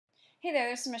Hey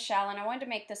there, this is Michelle, and I wanted to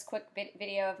make this quick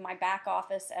video of my back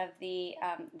office of the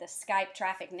Skype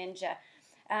Traffic Ninja.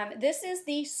 This is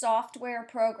the software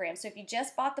program, so if you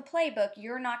just bought the playbook,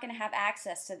 you're not going to have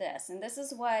access to this. And this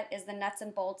is what is the nuts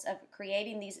and bolts of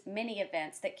creating these mini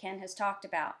events that Ken has talked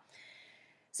about.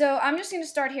 So I'm just going to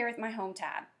start here with my home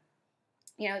tab.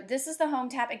 This is the home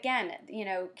tab. Again,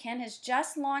 Ken has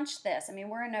just launched this. I mean,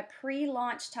 we're in a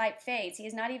pre-launch type phase. He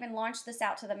has not even launched this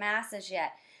out to the masses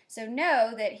yet. So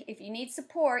know that if you need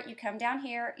support, you come down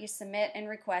here, you submit and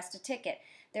request a ticket.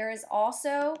 There is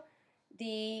also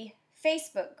the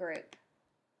Facebook group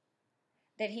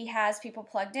that he has people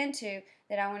plugged into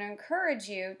that I want to encourage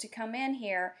you to come in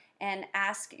here and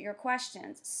ask your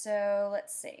questions. So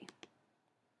let's see.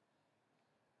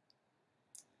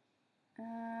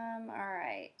 All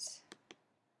right.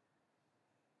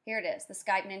 Here it is, the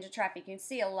Skype Ninja Traffic. You can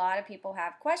see a lot of people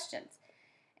have questions,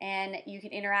 and you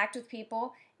can interact with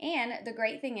people. And the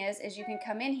great thing is you can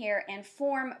come in here and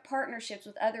form partnerships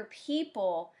with other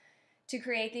people to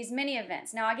create these mini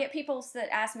events. Now, I get people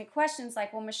that ask me questions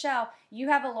like, well, Michelle, you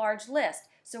have a large list,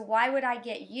 so why would I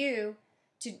get you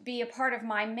to be a part of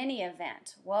my mini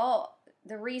event? Well,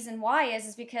 the reason why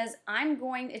is because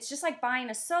it's just like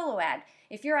buying a solo ad.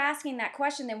 If you're asking that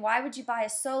question, then why would you buy a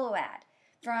solo ad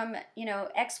from,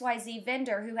 XYZ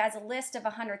vendor who has a list of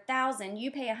 100,000?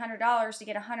 You pay $100 to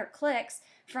get 100 clicks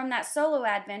from that solo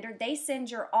ad vendor. They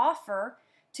send your offer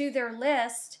to their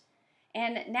list,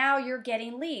 and now you're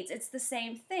getting leads. It's the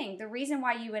same thing. The reason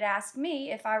why you would ask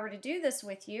me if I were to do this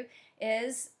with you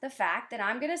is the fact that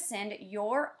I'm going to send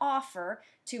your offer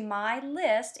to my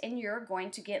list and you're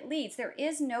going to get leads. There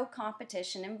is no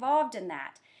competition involved in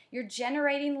that. You're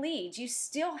generating leads. You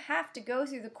still have to go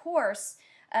through the course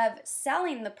of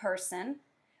selling the person,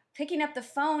 picking up the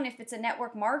phone if it's a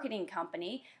network marketing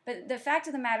company. But the fact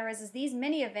of the matter is these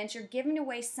mini events, you're giving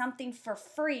away something for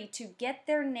free to get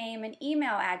their name and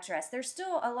email address. There's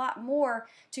still a lot more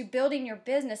to building your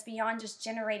business beyond just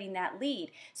generating that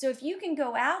lead. So if you can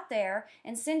go out there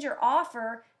and send your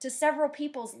offer to several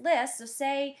people's lists, so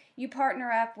say you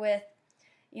partner up with,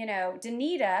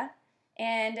 Danita,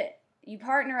 and you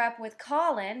partner up with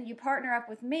Colin, you partner up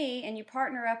with me, and you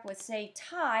partner up with, say,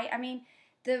 Ty. I mean,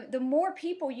 the more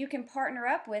people you can partner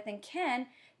up with and Ken,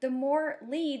 the more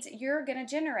leads you're going to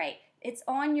generate. It's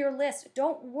on your list.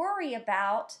 Don't worry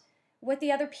about what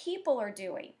the other people are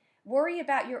doing. Worry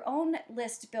about your own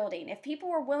list building. If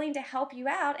people are willing to help you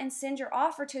out and send your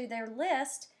offer to their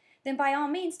list, then by all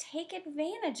means take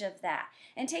advantage of that.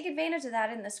 And take advantage of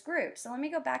that in this group. So let me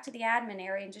go back to the admin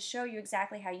area and just show you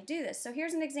exactly how you do this. So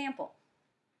here's an example.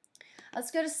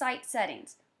 Let's go to site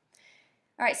settings.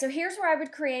 All right, so here's where I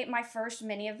would create my first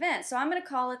mini event. So I'm going to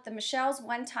call it the Michelle's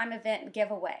One-Time Event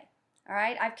Giveaway. All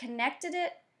right, I've connected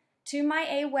it to my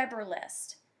Aweber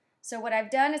list. So what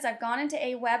I've done is I've gone into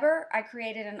Aweber, I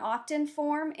created an opt-in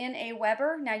form in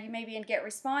Aweber. Now you may be in Get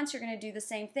Response, you're going to do the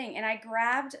same thing. And I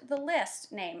grabbed the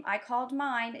list name. I called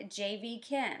mine JV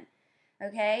Ken.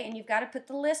 Okay, and you've got to put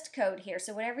the list code here.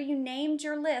 So whatever you named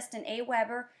your list in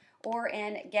Aweber or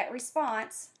in Get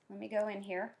Response, let me go in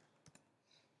here.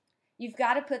 You've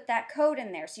got to put that code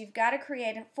in there. So you've got to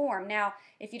create a form. Now,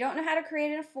 if you don't know how to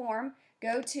create a form,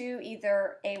 go to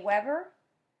either Aweber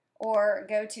or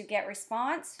go to Get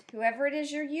Response. Whoever it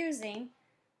is you're using,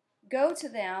 go to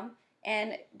them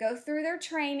and go through their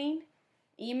training,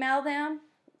 email them,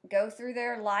 go through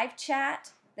their live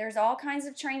chat. There's all kinds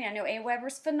of training. I know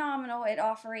Aweber's phenomenal at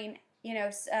offering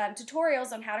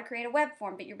tutorials on how to create a web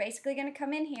form, but you're basically going to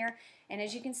come in here, and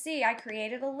as you can see, I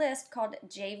created a list called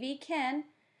JV Ken.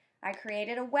 I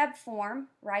created a web form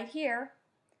right here.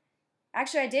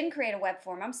 Actually, I didn't create a web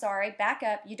form. I'm sorry. Back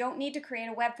up. You don't need to create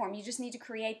a web form. You just need to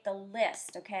create the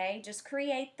list, okay? Just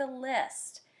create the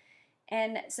list.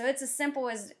 And so it's as simple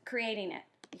as creating it.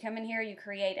 You come in here, you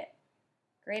create it.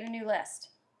 Create a new list.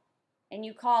 And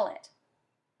you call it.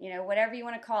 Whatever you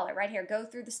want to call it. Right here. Go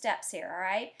through the steps here, all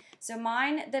right? So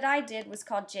mine that I did was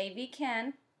called JV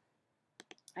Ken.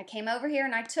 I came over here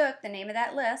and I took the name of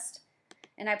that list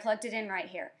and I plugged it in right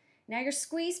here. Now your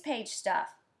squeeze page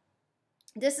stuff.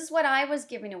 This is what I was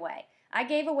giving away. I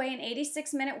gave away an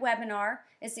 86-minute webinar.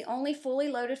 It's the only fully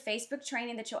loaded Facebook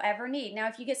training that you'll ever need. Now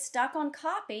if you get stuck on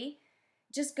copy,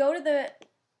 just go to the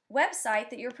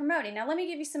website that you're promoting. Now let me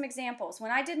give you some examples.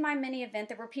 When I did my mini event,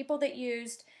 there were people that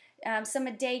used some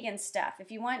of Dagan's stuff. If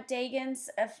you want Dagan's,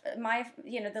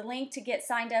 the link to get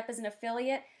signed up as an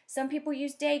affiliate, some people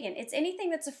use Dagan. It's anything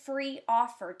that's a free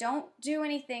offer. Don't do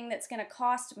anything that's going to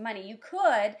cost money. You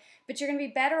could, but you're going to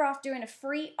be better off doing a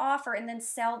free offer and then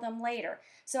sell them later.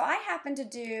 So I happen to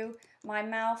do my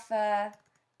Malfa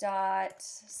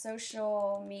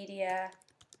social media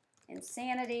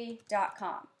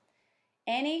insanity.com.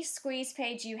 Any squeeze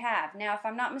page you have. Now, if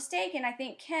I'm not mistaken, I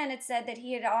think Ken had said that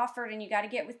he had offered, and you got to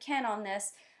get with Ken on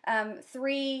this,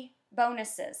 3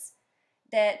 bonuses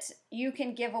that you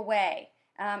can give away.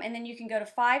 And then you can go to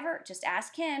Fiverr, just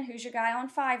ask Ken, who's your guy on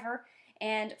Fiverr,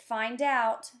 and find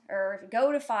out, or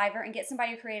go to Fiverr and get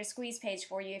somebody to create a squeeze page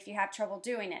for you if you have trouble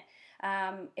doing it.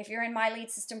 If you're in My Lead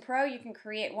System Pro, you can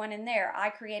create one in there. I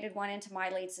created one into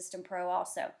My Lead System Pro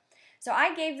also. So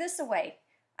I gave this away.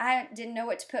 I didn't know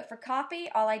what to put for copy.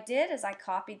 All I did is I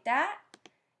copied that,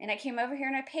 and I came over here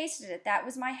and I pasted it. That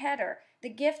was my header, the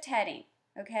gift heading,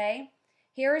 okay?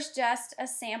 Here is just a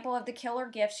sample of the killer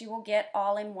gifts you will get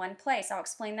all in one place. I'll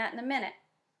explain that in a minute.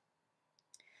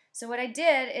 So what I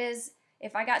did is,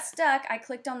 if I got stuck, I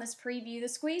clicked on this preview the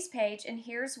squeeze page, and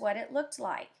here's what it looked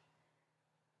like.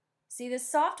 See,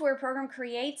 this software program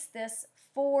creates this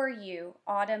for you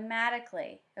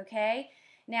automatically, okay?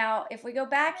 Now, if we go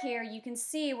back here, you can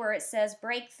see where it says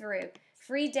breakthrough.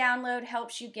 Free download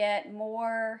helps you get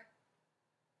more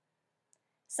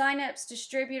signups,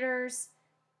 distributors,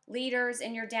 leaders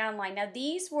in your downline. Now,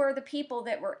 these were the people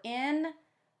that were in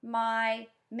my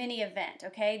mini event,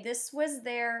 okay? This was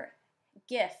their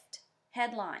gift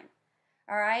headline.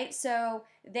 All right, so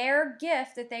their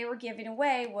gift that they were giving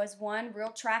away was 1,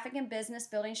 real traffic and business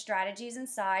building strategies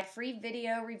inside, free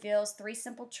video reveals 3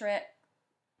 simple tricks,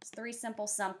 3 simple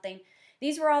something.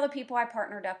 These were all the people I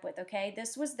partnered up with, okay?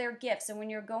 This was their gift. So when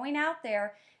you're going out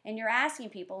there and you're asking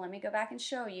people, let me go back and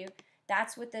show you,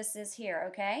 that's what this is here,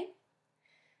 okay?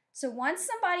 So once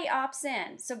somebody opts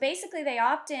in, so basically they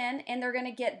opt in and they're going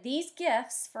to get these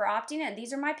gifts for opting in.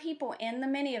 These are my people in the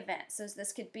mini event. So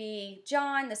this could be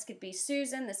John, this could be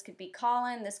Susan, this could be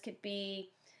Colin, this could be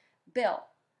Bill,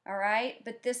 all right?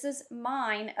 But this is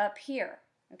mine up here,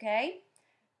 okay?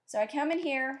 So I come in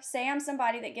here, say I'm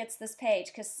somebody that gets this page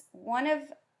because one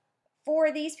of 4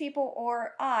 of these people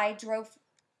or I drove,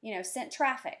 sent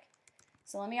traffic.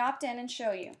 So let me opt in and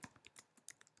show you.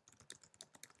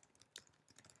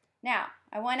 Now,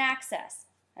 I want access.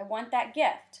 I want that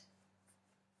gift.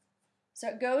 So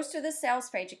it goes to the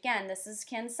sales page. Again, this is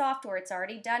Ken's software. It's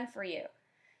already done for you.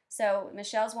 So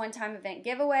Michelle's one-time event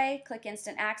giveaway. Click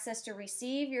instant access to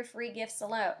receive your free gifts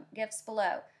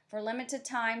below. For limited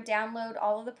time, download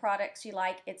all of the products you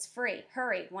like. It's free.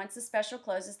 Hurry. Once the special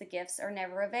closes, the gifts are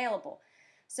never available.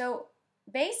 So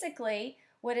basically,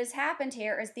 what has happened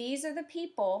here is these are the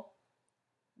people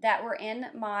that were in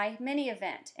my mini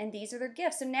event, and these are their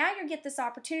gifts. So now you get this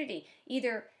opportunity.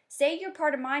 Either say you're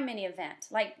part of my mini event,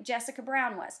 like Jessica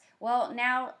Brown was. Well,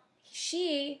 now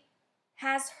she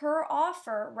has her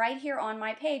offer right here on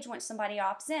my page once somebody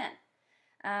opts in.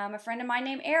 A friend of mine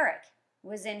named Eric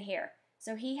was in here,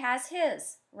 so he has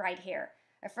his right here.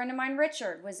 A friend of mine,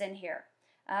 Richard, was in here.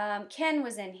 Ken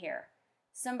was in here.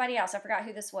 Somebody else, I forgot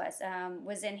who this was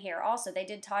in here also. They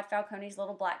did Todd Falcone's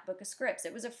Little Black Book of Scripts.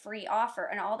 It was a free offer,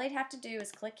 and all they'd have to do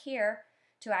is click here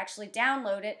to actually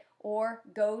download it or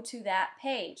go to that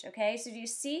page, okay? So do you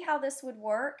see how this would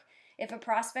work if a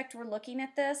prospect were looking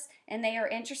at this and they are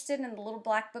interested in the Little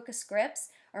Black Book of Scripts,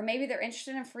 or maybe they're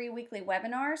interested in free weekly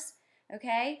webinars,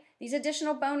 okay? These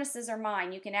additional bonuses are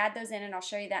mine. You can add those in, and I'll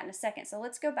show you that in a second. So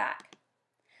let's go back.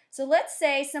 So let's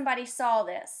say somebody saw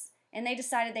this and they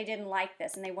decided they didn't like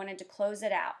this and they wanted to close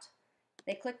it out.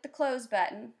 They clicked the close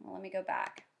button. Well, let me go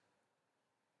back.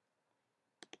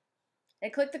 They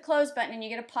click the close button and you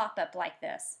get a pop-up like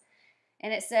this.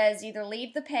 And it says either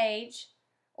leave the page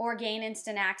or gain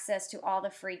instant access to all the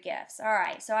free gifts. All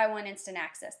right, so I want instant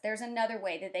access. There's another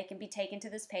way that they can be taken to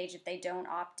this page if they don't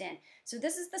opt in. So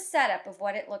this is the setup of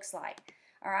what it looks like.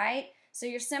 All right, so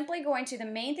you're simply going to, the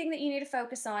main thing that you need to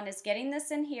focus on is getting this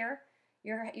in here,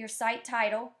 your site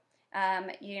title,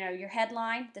 your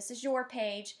headline. This is your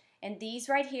page, and these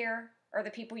right here are the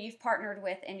people you've partnered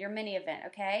with in your mini event,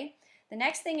 okay? The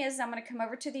next thing is I'm going to come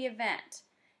over to the event.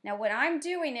 Now what I'm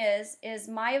doing is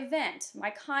my event,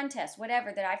 my contest,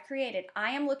 whatever that I've created,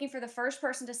 I am looking for the first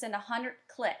person to send 100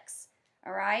 clicks,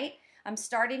 all right? I'm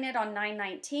starting it on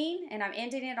 9/19 and I'm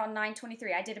ending it on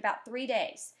 9/23. I did about 3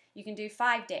 days. You can do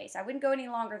 5 days. I wouldn't go any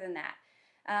longer than that.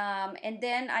 And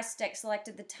then I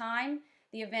selected the time.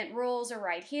 The event rules are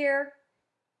right here.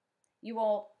 You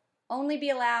will only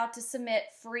be allowed to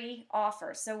submit free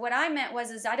offers. So what I meant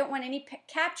was I don't want any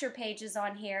capture pages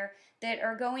on here that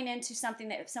are going into something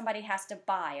that somebody has to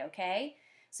buy, okay?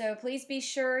 So please be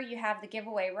sure you have the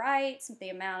giveaway rights. The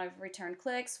amount of return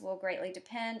clicks will greatly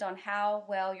depend on how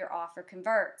well your offer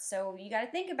converts. So you got to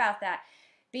think about that.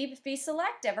 Be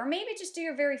selective, or maybe just do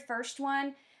your very first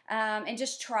one and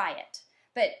just try it.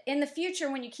 But in the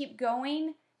future, when you keep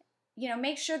going,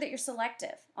 make sure that you're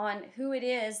selective on who it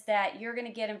is that you're going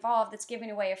to get involved that's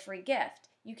giving away a free gift.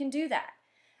 You can do that.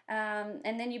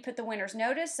 And then you put the winner's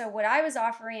notice. So what I was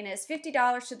offering is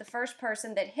 $50 to the first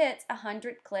person that hits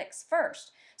 100 clicks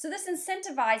first. So this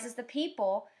incentivizes the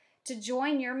people to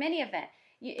join your mini event.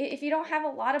 If you don't have a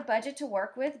lot of budget to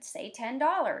work with, say $10,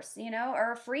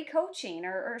 or free coaching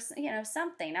or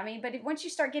something. I mean, but once you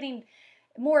start getting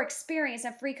more experience,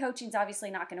 and free coaching is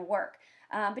obviously not going to work.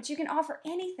 But you can offer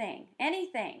anything,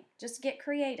 just get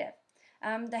creative.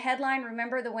 The headline,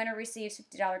 remember, the winner receives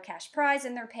 $50 cash prize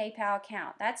in their PayPal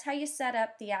account. That's how you set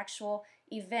up the actual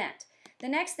event. The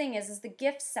next thing is the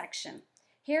gift section.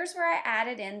 Here's where I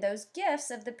added in those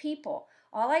gifts of the people.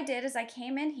 All I did is I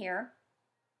came in here,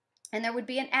 and there would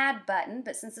be an add button,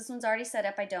 but since this one's already set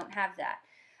up, I don't have that.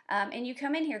 And you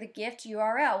come in here, the gift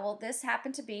URL. Well, this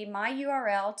happened to be my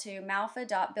URL to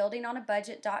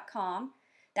malfa.buildingonabudget.com.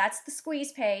 That's the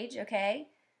squeeze page, okay?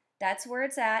 That's where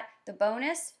it's at. The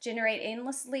bonus, generate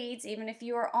endless leads even if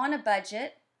you are on a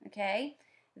budget, okay?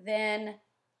 Then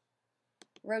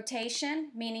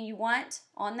rotation, meaning you want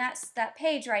on that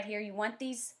page right here, you want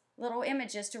these little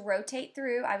images to rotate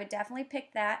through. I would definitely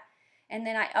pick that. And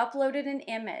then I uploaded an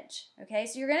image, okay?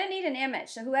 So you're going to need an image.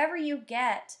 So whoever you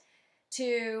get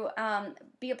to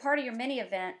be a part of your mini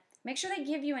event, make sure they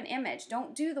give you an image.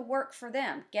 Don't do the work for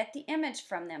them. Get the image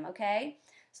from them, okay?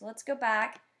 So let's go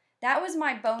back. That was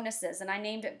my bonuses, and I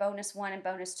named it bonus 1 and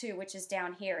bonus 2, which is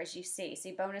down here as you see.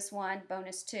 See, bonus 1,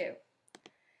 bonus 2.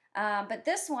 But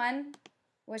this one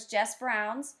was Jess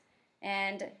Brown's,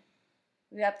 and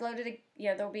we uploaded,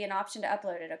 there'll be an option to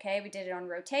upload it, okay? We did it on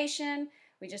rotation.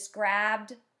 We just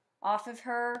grabbed off of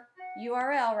her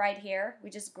URL right here.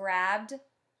 We just grabbed,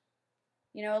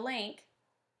 a link.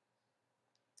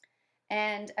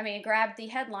 And, grabbed the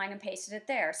headline and pasted it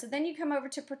there. So then you come over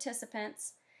to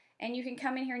participants, and you can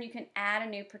come in here and you can add a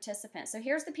new participant. So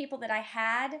here's the people that I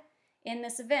had in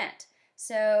this event.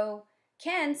 So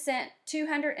Ken sent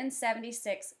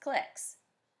 276 clicks.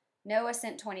 Noah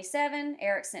sent 27,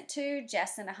 Eric sent 2,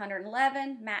 Jess sent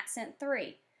 111, Matt sent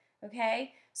 3.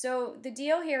 Okay? So the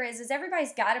deal here is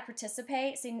everybody's got to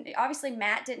participate. See, obviously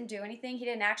Matt didn't do anything. He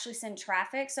didn't actually send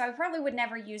traffic, so I probably would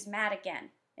never use Matt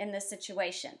again in this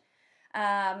situation.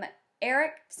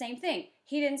 Eric, same thing.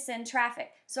 He didn't send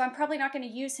traffic, so I'm probably not going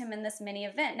to use him in this mini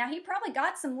event. Now, he probably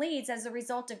got some leads as a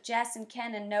result of Jess and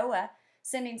Ken and Noah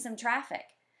sending some traffic.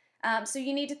 So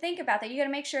you need to think about that. You got to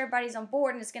make sure everybody's on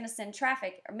board and is going to send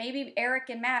traffic. Or maybe Eric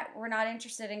and Matt were not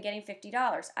interested in getting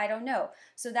 $50. I don't know.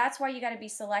 So that's why you got to be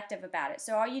selective about it.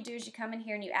 So all you do is you come in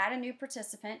here and you add a new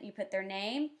participant. You put their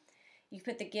name. You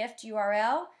put the gift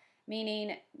URL,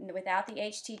 meaning without the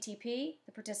HTTP,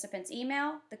 the participant's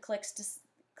email, the clicks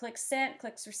sent,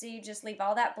 clicks received, just leave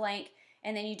all that blank,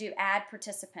 and then you do add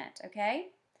participant, okay?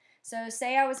 So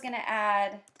say I was going to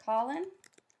add Colin,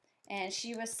 and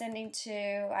she was sending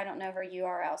to, I don't know her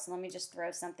URL, so let me just throw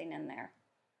something in there.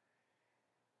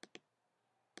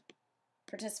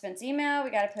 Participant's email,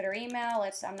 we got to put her email.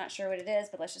 I'm not sure what it is,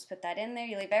 but let's just put that in there.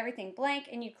 You leave everything blank,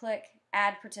 and you click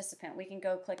add participant. We can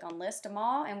go click on list them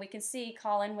all, and we can see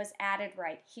Colin was added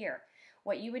right here.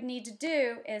 What you would need to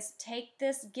do is take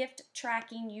this gift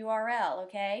tracking URL,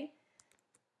 okay?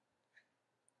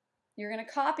 You're going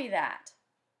to copy that.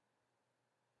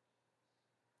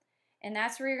 And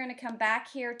that's where you're going to come back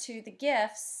here to the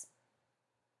gifts.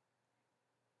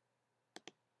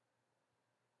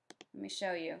 Let me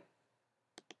show you.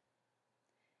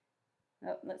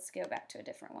 Oh, let's go back to a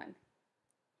different one.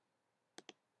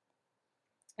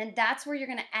 And that's where you're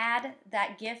going to add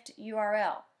that gift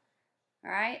URL.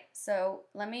 All right, so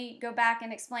let me go back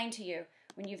and explain to you.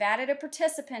 When you've added a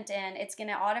participant in, it's going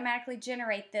to automatically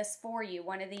generate this for you,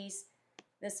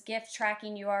 this gift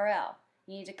tracking URL.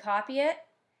 You need to copy it.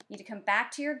 You need to come back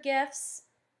to your gifts,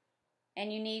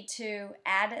 and you need to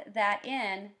add that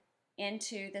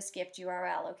into this gift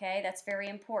URL, okay? That's very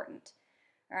important.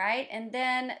 All right, and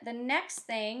then the next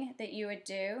thing that you would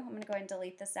do, I'm going to go ahead and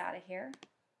delete this out of here.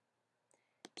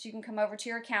 So you can come over to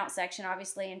your account section,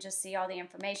 obviously, and just see all the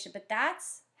information. But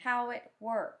that's how it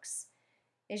works,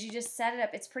 is you just set it up.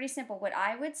 It's pretty simple. What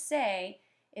I would say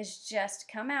is just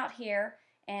come out here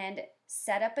and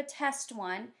set up a test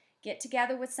one. Get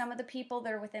together with some of the people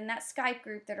that are within that Skype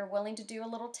group that are willing to do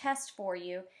a little test for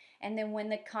you. And then when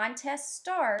the contest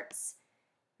starts,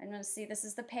 I'm going to see this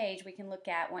is the page we can look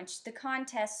at. Once the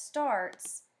contest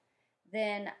starts,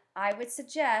 then I would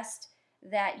suggest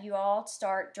that you all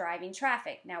start driving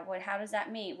traffic. Now, how does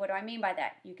that mean? What do I mean by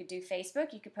that? You could do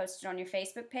Facebook. You could post it on your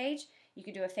Facebook page. You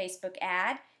could do a Facebook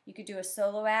ad. You could do a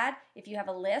solo ad. If you have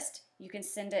a list, you can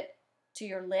send it to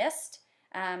your list.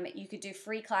 You could do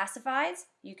free classifieds.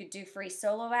 You could do free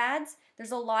solo ads.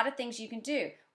 There's a lot of things you can do.